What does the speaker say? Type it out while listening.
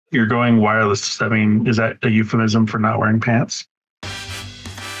You're going wireless. I mean, is that a euphemism for not wearing pants?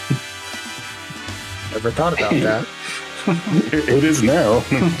 Never thought about that. It is now.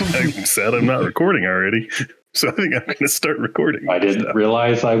 I'm sad I'm not recording already. So I think I'm going to start recording. I didn't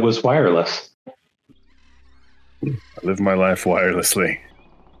realize I was wireless. I live my life wirelessly.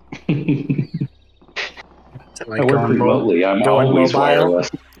 I work remotely. I'm always wireless.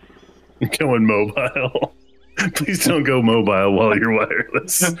 Going mobile. Please don't go mobile while you're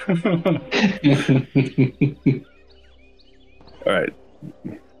wireless. All right.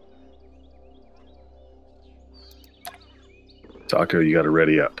 Taco, you got to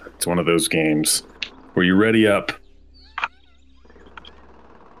ready up. It's one of those games where you ready up.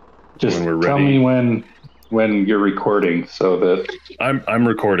 Just when we're ready. Tell me when you're recording, so that I'm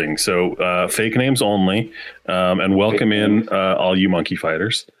recording. So fake names only, and welcome in all you monkey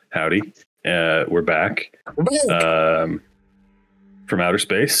fighters. Howdy, we're back from outer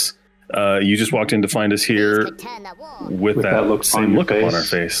space. You just walked in to find us here with that same look on our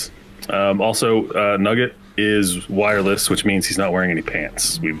face. Also, Nugget is wireless, which means he's not wearing any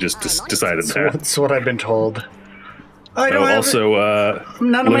pants. We've just decided that. That's what I've been told. Also,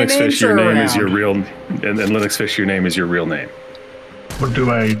 Linux Fish, your name is your real, and Linux Fish, your name is your real name. How do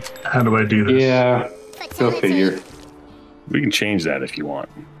I do this? Yeah, go figure. We can change that if you want.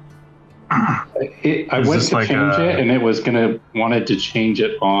 I went to change it, and it was wanted to change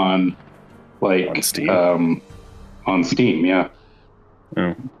it on Steam. On Steam, yeah. Oh,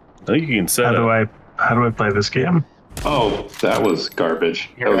 I think you can set How do I play this game? Oh, that was garbage.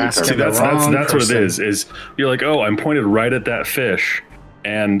 That's what it is. Is you're like, oh, I'm pointed right at that fish,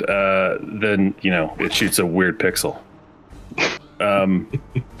 and then it shoots a weird pixel.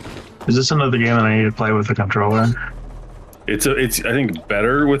 Is this another game that I need to play with a controller? It's I think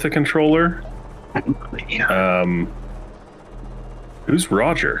better with a controller. Who's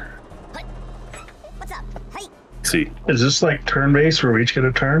Roger? What's up? Hey. See, is this like turn-based where we each get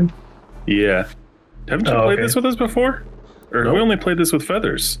a turn? Yeah. Haven't you played this with us before? Or Nope. we only played this with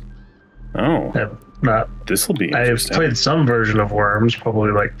feathers? Oh. Not. This will be I've interesting. played some version of Worms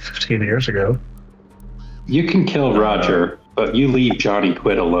probably like 15 years ago. You can kill Roger, but you leave Johnny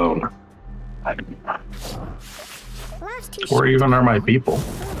Quid alone. Or even are my people.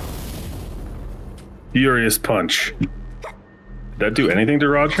 Furious Punch. Did that do anything to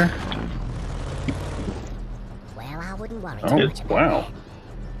Roger? Well, I wouldn't worry. Oh, wow.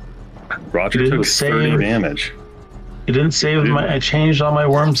 Roger took 30 damage. It didn't save I changed all my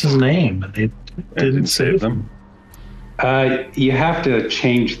Worms' name. It didn't save them. You have to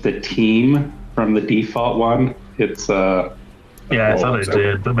change the team from the default one. It's yeah, I thought I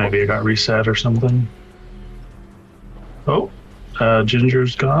did, but maybe it got reset or something. Oh,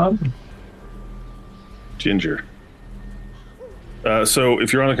 Ginger's gone. Ginger. So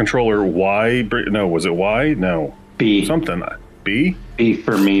if you're on a controller, Y? No, was it Y? No. B. Something. B? B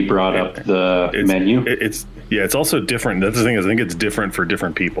for me brought up the menu. It's also different. That's the thing. I think it's different for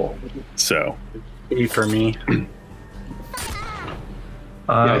different people. So. E for me.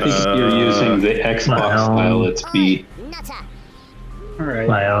 I think if you're using the Xbox style, it's B. All right.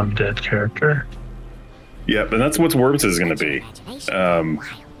 My own dead character. Yep, and that's what Worms is going to be.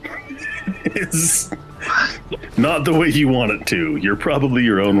 It's not the way you want it to. You're probably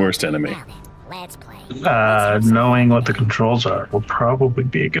your own worst enemy. Let's play. Knowing what the controls are will probably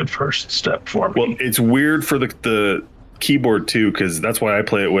be a good first step for me. Well, it's weird for the keyboard too, because that's why I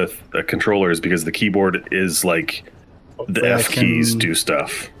play it with a controller, is because the keyboard is like the F keys do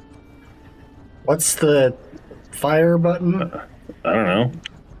stuff. What's the fire button? I don't know.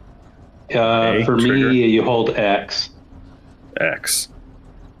 For trigger. me, you hold X. X.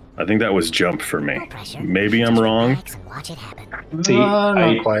 I think that was jump for me. Maybe I'm wrong. See,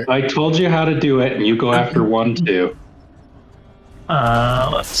 not quite. I told you how to do it, and you go after 1, 2.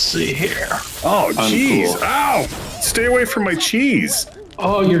 Let's see here. Oh, jeez. Uncool. Ow! Stay away from my cheese.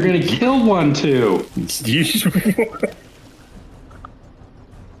 Oh, you're going to kill 1, 2.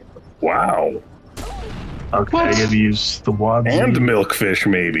 Wow. Okay, I gotta use the wads. And milkfish,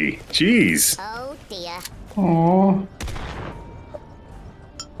 maybe. Jeez. Oh dear. Aw.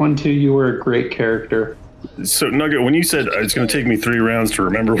 1, 2, you were a great character. So, Nugget, when you said it's going to take me 3 rounds to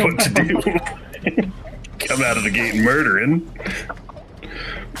remember what to do, come out of the gate murdering.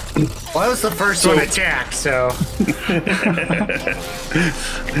 Well, I was the first one attacked, so.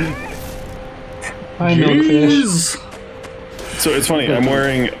 Hi, Milkfish. So it's funny. I'm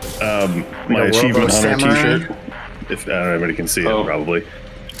wearing my Achievement Hunter Samurai. T-shirt. If everybody can see it, probably.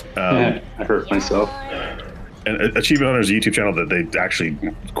 I hurt myself. And Achievement Hunter's a YouTube channel that they actually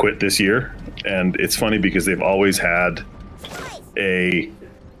quit this year, and it's funny because they've always had a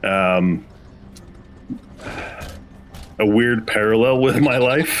a weird parallel with my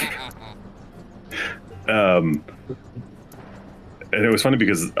life. And it was funny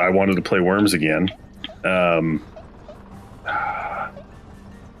because I wanted to play Worms again.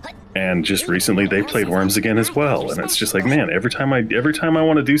 And just recently they played Worms again as well. And it's just like, man, every time I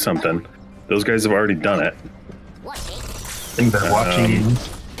want to do something, those guys have already done it. I think they're watching.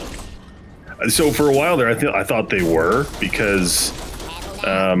 So for a while there, I thought they were because.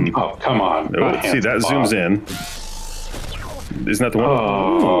 Oh, come on! See, that zooms in. Isn't that the one?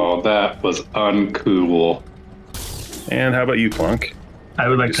 Oh, that was uncool. And how about you, Plunk? I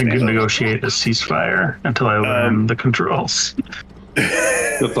would like to negotiate a ceasefire until I learn the controls.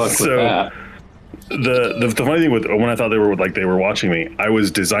 Good luck with that. The funny thing with when I thought they were watching me, I was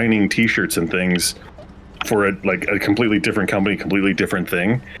designing T-shirts and things for a completely different company, completely different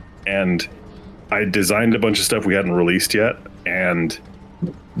thing, and I designed a bunch of stuff we hadn't released yet. And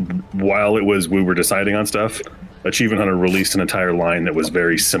while we were deciding on stuff, Achievement Hunter released an entire line that was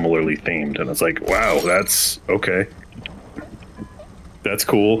very similarly themed, and it's like, wow, that's okay. That's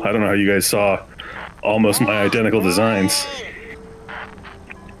cool. I don't know how you guys saw almost my identical designs.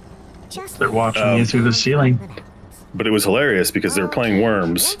 They're watching you through the ceiling. But it was hilarious because they were playing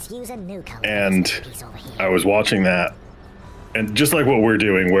Worms, and I was watching that, and just like what we're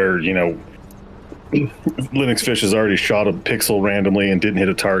doing, where, you know, Linux Fish has already shot a pixel randomly and didn't hit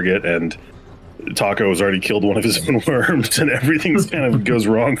a target, and Taco has already killed one of his own worms, and everything kind of goes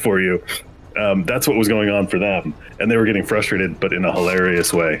wrong for you. That's what was going on for them, and they were getting frustrated, but in a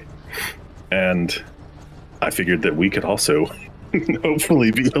hilarious way. And I figured that we could also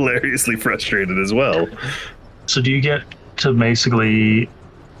hopefully be hilariously frustrated as well. So do you get to basically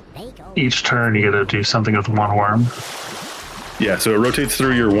each turn you get to do something with one worm? Yeah, so it rotates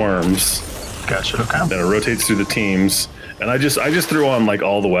through your worms. Gotcha. Okay. Then it rotates through the teams, and I just threw on like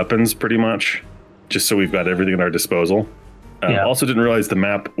all the weapons pretty much, just so we've got everything at our disposal. Yeah. Also didn't realize the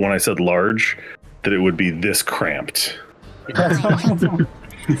map when I said large that it would be this cramped. Uh-oh.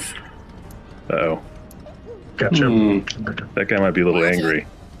 Gotcha. That guy might be a little angry.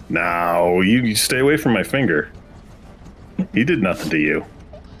 No, you stay away from my finger. He did nothing to you.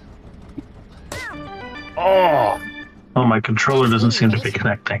 Oh! Well, my controller doesn't seem to be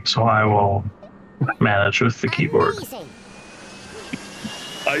connecting, so I will manage with the keyboard.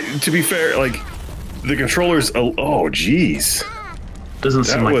 To be fair, like, the controllers... Oh, jeez. Doesn't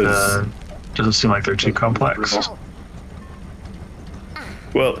seem like they're too complex.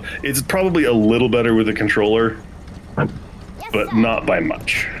 Well, it's probably a little better with the controller, but not by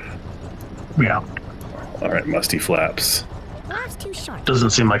much. Yeah. All right, Musty Flaps. Doesn't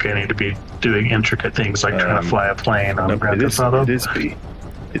seem like I need to be doing intricate things like trying to fly a plane on Grand Theft Auto. It is B.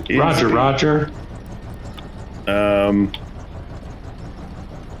 It is Roger, B. Roger. I'm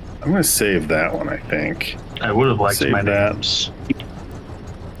gonna save that one, I think. I would have liked Save my that. names.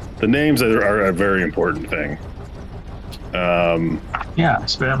 The names are a very important thing. Yeah, I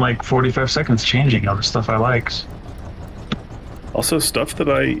spent like 45 seconds changing all the stuff I liked. Also, stuff that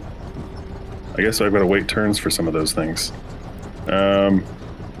I guess I've got to wait turns for some of those things.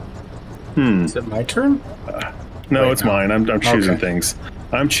 Is it my turn? No, Wait, it's mine. I'm choosing things.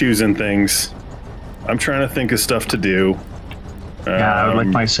 I'm choosing things. I'm trying to think of stuff to do. Yeah, I would like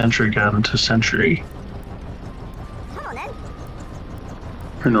my sentry gun to sentry.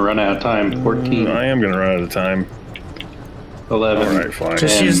 We're gonna run out of time. 14. I am going to run out of time. 11. All right, fine.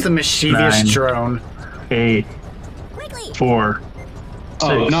 Just use the mischievous 9. drone. 8, 4,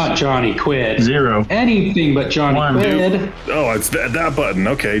 Oh, 6, not Johnny Quid. 0. Anything but Johnny 1. Quid. Oh, it's that button.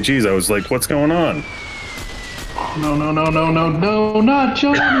 Okay, geez, I was like, what's going on? No, not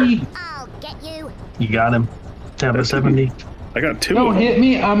Johnny. I'll get you. You got him. Tab of 70. I got 2 Don't of them. hit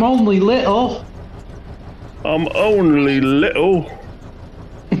me. I'm only little. I'm only little.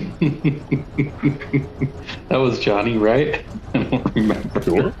 That was Johnny, right? I don't remember.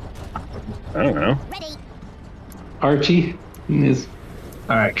 Sure. I don't know. Ready. Archie and his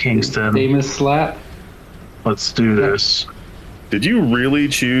All right, Kingston. famous slap. Let's do this. Did you really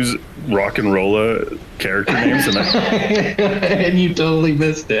choose rock and rolla character names? And And you totally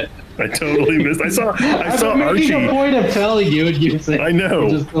missed it. I totally missed. I saw I'm making Archie. a point of telling you, and you say, I know.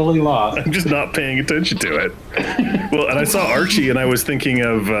 You just totally lost. I'm just not paying attention to it. Well, and I saw Archie, and I was thinking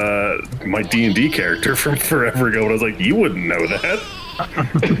of my D&D character from forever ago, and I was like, you wouldn't know that.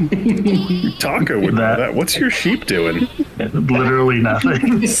 Taco would know that. What's your sheep doing? Literally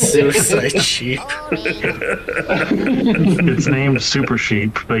nothing. Suicide sheep. It's named Super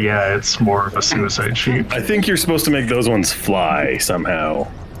Sheep, but yeah, it's more of a suicide sheep. I think you're supposed to make those ones fly somehow.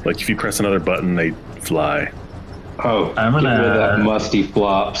 Like if you press another button, they fly. Oh, I'm gonna get rid of that musty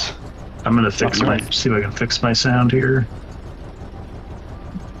flops. I'm gonna see if I can fix my sound here.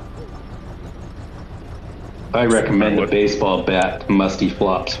 I recommend a baseball bat to musty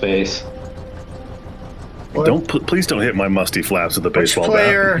flops face. Please don't hit my musty flaps with the Which baseball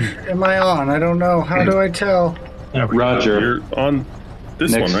player bat. am I on? I don't know. How do I tell? Roger, You're on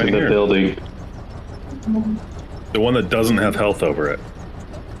this next one right to the here. building. The one that doesn't have health over it.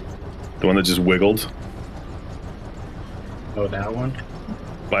 The one that just wiggled Oh, that one?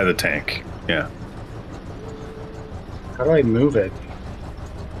 by the tank. Yeah. How do I move it?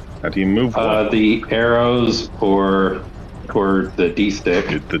 How do you move what? The arrows or the D stick.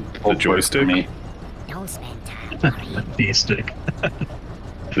 The Both joystick? work for me. Don't spend time. The D stick.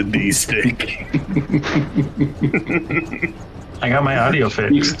 The D stick. I got my audio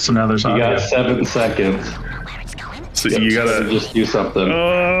fixed, so now there's You audio. got 7 seconds. Where it's going? So you gotta. Just do something.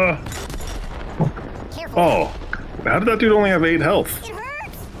 Careful. Oh. How did that dude only have 8 health? It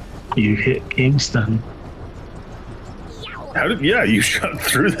hurts. You hit Kingston. How did? Yeah, you shot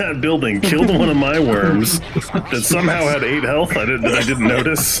through that building, killed one of my worms that somehow had 8 health. I didn't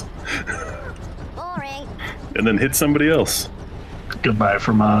notice, Boring. and then hit somebody else. Goodbye,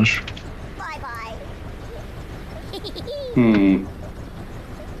 fromage. Bye bye.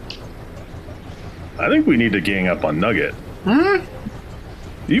 I think we need to gang up on Nugget.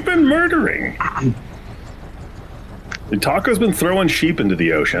 You've been murdering. And Taco's been throwing sheep into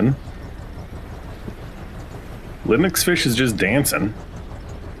the ocean. Linux Fish is just dancing.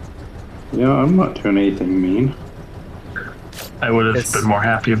 Yeah, I'm not doing anything mean. I would have It's- been more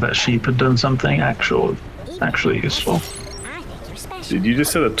happy if that sheep had done something actually useful. I think you're special. Did you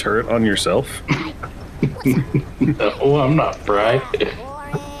just set a turret on yourself? Oh, I'm not fried.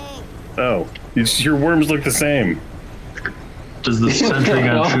 Boring. Oh, your worms look the same. Does the sentry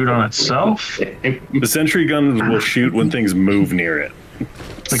gun shoot on itself? The sentry gun will shoot when things move near it.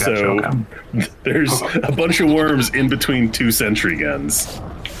 I gotcha, So okay. there's a bunch of worms in between 2 sentry guns.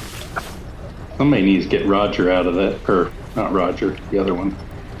 Somebody needs to get Roger out of that. Or, not Roger, the other one.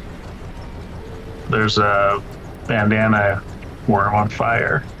 There's a bandana worm on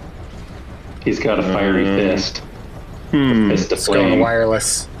fire. He's got a fiery fist. Fist of It's going flame.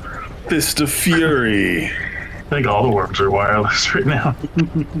 wireless. Fist of Fury. I think all the worms are wireless right now.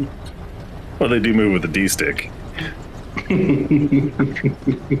 Well, they do move with the D stick.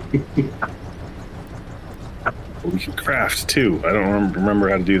 We can craft too. I don't remember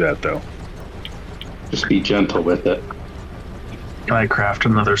how to do that though. Just be gentle with it. Can I craft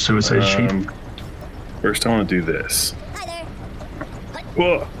another suicide sheep? First, I want to do this. Hi there.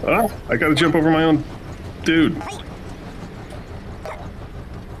 Whoa! Oh, I gotta jump over my own dude.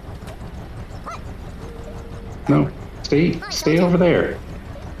 No, stay over there.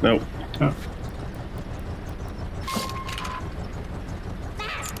 No. Oh.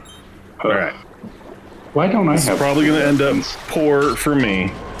 All right. Why don't I It's have? probably gonna end up poor for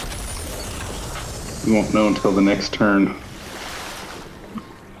me. You won't know until the next turn.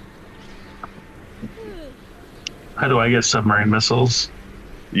 How do I get submarine missiles?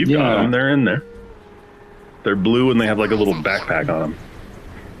 You've got them. They're in there. They're blue and they have like a little backpack on them.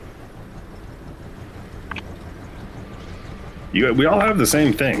 We all have the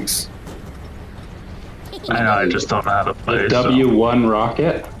same things. I know, I just don't know how to play. The W1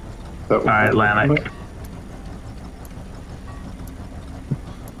 rocket. All right, Atlantic.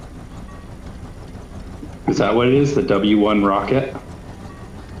 Is that what it is? The W1 rocket?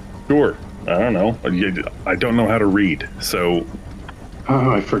 Sure. I don't know. I don't know how to read, so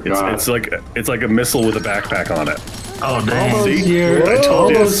Oh, I forgot. it's like a missile with a backpack on it. Oh, dang. All those See? years. I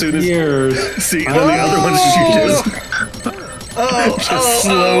told you all as those soon as- years. See, and then the other ones just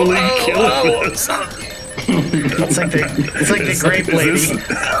slowly killing us. It's like the grape lady. Is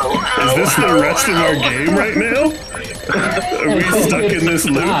this the rest of our game right now? Are we stuck in this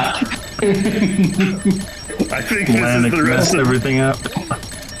loop? I think this Atlantic is the rest messed of everything up.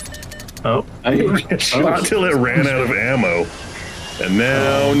 Oh, shot till it ran out of ammo. And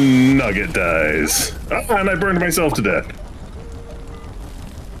now Nugget dies. Ah, and I burned myself to death.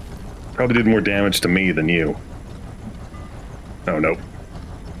 Probably did more damage to me than you. Oh, no.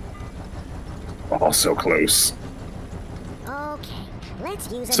 Oh, so close. Okay,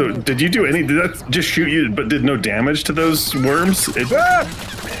 let's use a So, new did you do any... Did that just shoot you, but did no damage to those worms?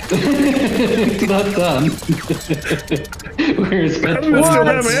 It's not done. Where's How do we still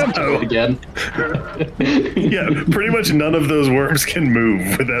have ammo? again? Yeah, pretty much none of those worms can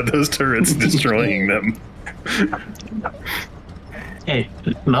move without those turrets destroying them. hey,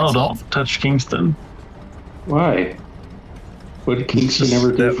 no, don't touch Kingston. Why? Would Kingston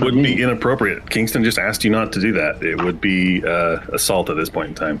ever do That for would me? be inappropriate. Kingston just asked you not to do that. It would be assault at this point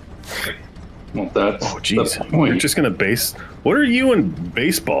in time. Well, that's Oh, jeez. the point. You're just going to base... What are you in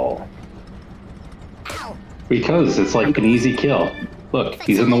baseball? Because it's like an easy kill. Look,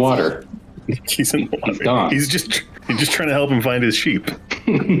 he's in the water. He's in the water. He's gone. He's just trying to help him find his sheep.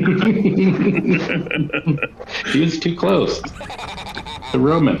 He was too close. The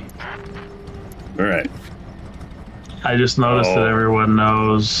Roman. All right. I just noticed that everyone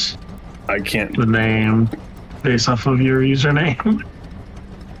knows I can't... the name based off of your username.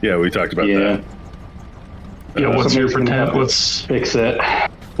 Yeah, we talked about that. Yeah, what's your Somebody's gonna have pretend? to fix it?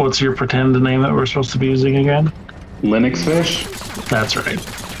 What's your pretend name that we're supposed to be using again? Linux fish? That's right.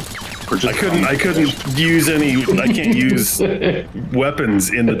 I couldn't use any... I can't use weapons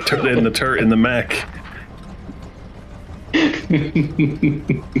in the mech.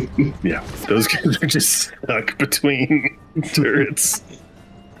 Yeah, those guys are just stuck between turrets.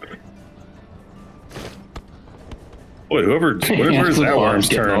 Boy, whatever's that worm's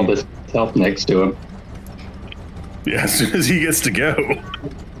getting all turn. this health next to him. Yeah, as soon as he gets to go.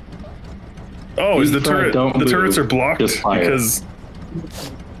 Oh, is the turret? Don't The move. turrets are blocked Just fire. because.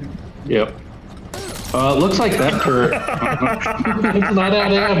 Yep. It looks like that turret. It's not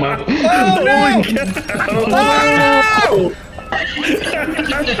out of ammo.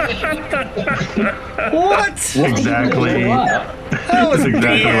 What? Exactly. That was That's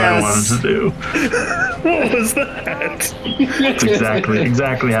exactly what I BS. wanted to do. What was that? That's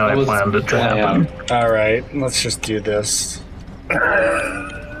exactly how I planned it to happen. All right, let's just do this.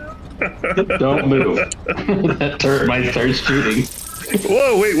 Don't move. That turret might start shooting.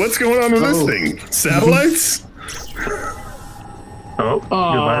 Whoa, wait, what's going on with this thing? Satellites? Oh,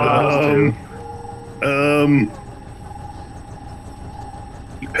 goodbye to those two.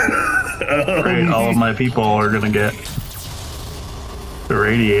 Great, all of my people are gonna get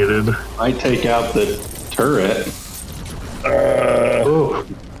irradiated. I take out the turret.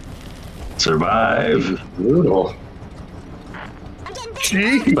 Survive. Brutal.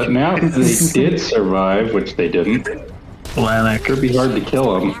 Gee. But now they did survive, which they didn't. Atlantic. It'd be hard to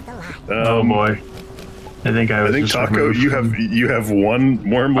kill them. Oh boy. I think I was I think just Taco, removed from- you have one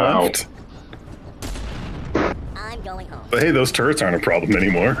worm Wow. left. I'm going home. But hey, those turrets aren't a problem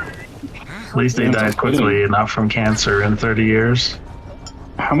anymore. At least they died quickly and not from cancer in 30 years.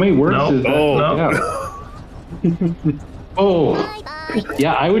 How many words Nope. is that? Oh. Yeah. Oh, Bye-bye.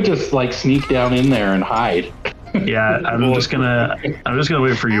 yeah. I would just like sneak down in there and hide. Yeah, I'm just gonna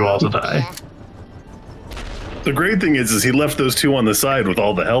wait for you all to die. The great thing is he left those two on the side with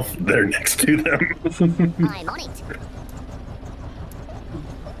all the health there next to them. I'm on it.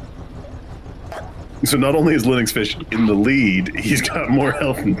 So not only is Linux Fish in the lead, he's got more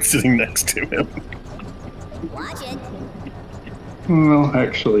health than sitting next to him. Watch it. Well,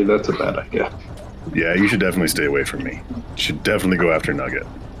 actually, that's a bad idea. Yeah, you should definitely stay away from me. You should definitely go after Nugget.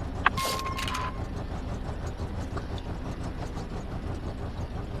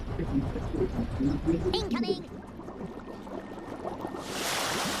 Incoming.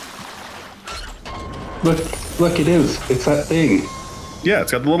 Look, it is. It's that thing. Yeah,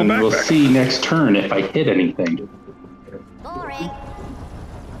 it's got the little And we'll backpack. see next turn if I hit anything. Boring.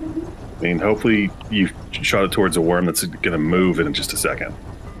 I mean, hopefully you shot it towards a worm that's going to move in just a second.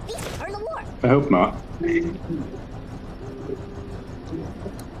 These are the war. I hope not.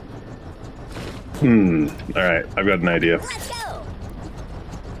 All right, I've got an idea. Let's go.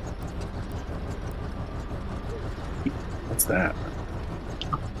 What's that?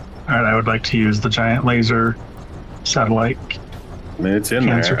 Alright, I would like to use the giant laser satellite I mean, it's in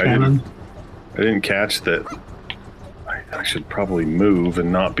cancer there. cannon. I didn't catch that. I should probably move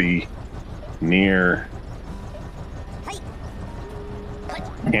and not be near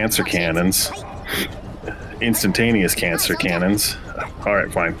cancer cannons. Instantaneous cancer cannons. All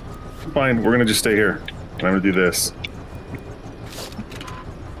right, fine. Fine, we're gonna just stay here. I'm gonna do this.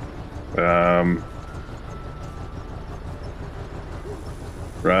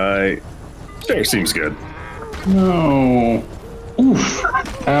 Right there seems good. No. Oof.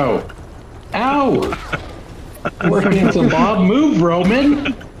 Ow. Ow. We're against a Bob move,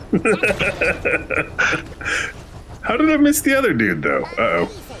 Roman. How did I miss the other dude though? Uh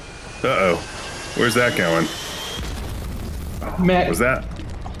oh. Where's that going? Matt, Was that?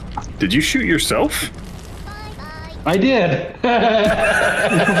 Did you shoot yourself? I did. I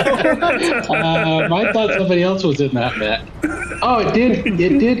thought somebody else was in that, Matt. Oh, it did.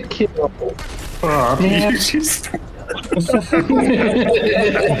 It did kill. Oh man. You just... It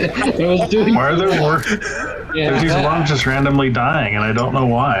was doing. Why are there more? Yeah, There's these worms just randomly dying, and I don't know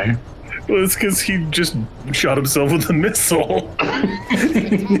why. Well, it's because he just shot himself with a missile. He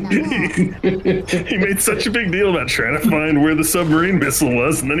made such a big deal about trying to find where the submarine missile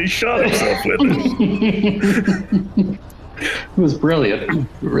was, and then he shot himself with it. It was brilliant. It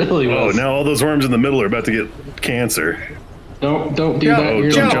really was. Oh, now all those worms in the middle are about to get cancer. Don't do that.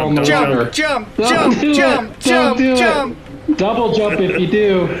 You're Jump, all in the water. jump, Don't do jump, it. jump, Don't do jump. it. Double jump if you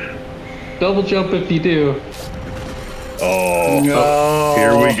do. Double jump if you do. Oh, No.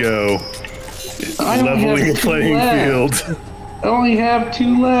 here we go. I only Leveling have the two playing left. field. I only have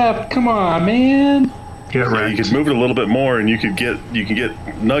 2 left. Come on, man. Get Yeah, you wrecked. could move it a little bit more, and you can get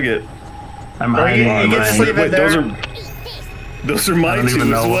Nugget. I'm Or you hiding. can behind- just leave it Wait, there. those are I my don't two even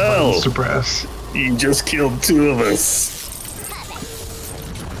know as what well. buttons to press. You just killed 2 of us.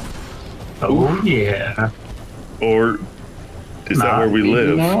 Oh yeah. Or is that Nah, where we Maybe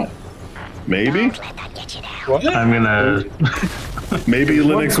live? not. Maybe? What? I'm gonna. Maybe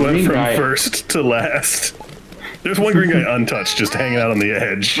Linux one went green from guy. first to last. There's one green guy untouched, just hanging out on the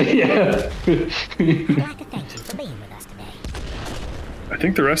edge. Yeah. I'd like to thank you for being with us today. I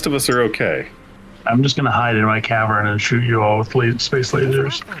think the rest of us are okay. I'm just gonna hide in my cavern and shoot you all with space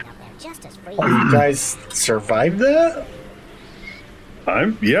lasers. Find out they're just as free. Oh, you guys survived that?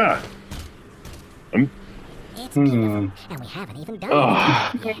 Yeah. It's beautiful, and we haven't even done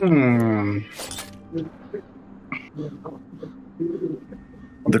Oh. anything yet.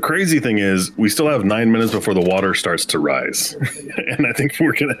 The crazy thing is, we still have 9 minutes before the water starts to rise. And I think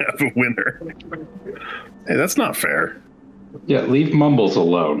we're going to have a winner. Hey, that's not fair. Yeah, leave Mumbles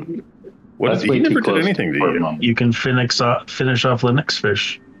alone. What That's he way too never did close anything to for you. Mumbles. You can finish off Linux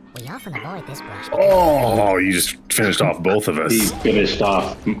fish. We often avoid this brush. Oh, you just finished off both of He us. finished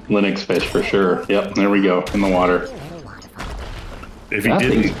off Linux fish for sure. Yep, there we go, in the water. Little waterfall. If he That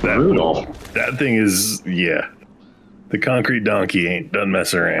thing's didn't, brutal. that thing is, yeah. The concrete donkey ain't done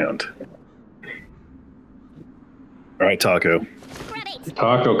mess around. All right, Taco. Grab it.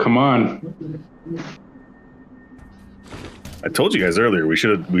 Taco, come on. I told you guys earlier we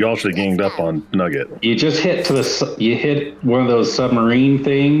all should have ganged up on Nugget. You just hit you hit one of those submarine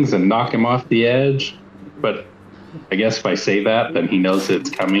things and knock him off the edge. But I guess if I say that, then he knows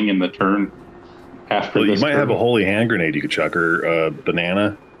it's coming in the turn after Well, you this. might have turn. a holy hand grenade you could chuck, or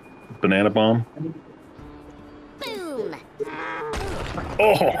banana bomb. Boom.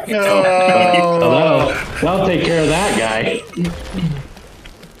 Oh, No. That'll take care of that guy.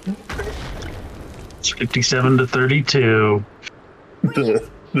 It's 57 to 32. the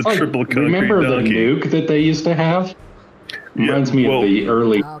Oh, triple concrete remember the donkey. nuke that they used to have? Reminds me well, of the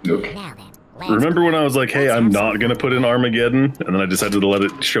early Okay, nuke. now then. Let's Remember when go. I was like, hey, I'm not going to put in Armageddon? And then I decided to let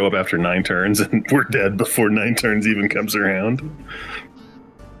it show up after 9 turns, and we're dead before 9 turns even comes around?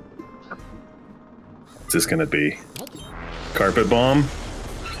 What's this going to be? Carpet bomb?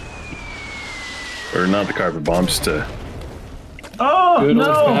 Or not the carpet bomb, just a... Oh Good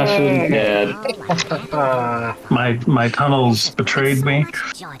no! old-fashioned dead. My tunnels betrayed me.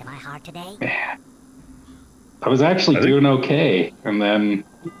 Joy to my heart today. I was actually I think- doing okay, and then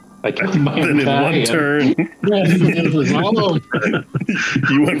I killed my Then in one turn, it was all over.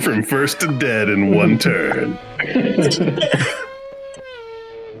 you went from first to dead in 1 turn.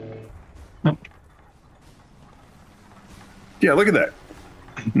 Yeah, look at that.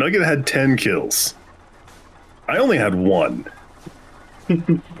 Nugget had 10 kills. I only had 1. I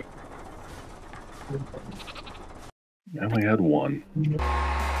only had 1.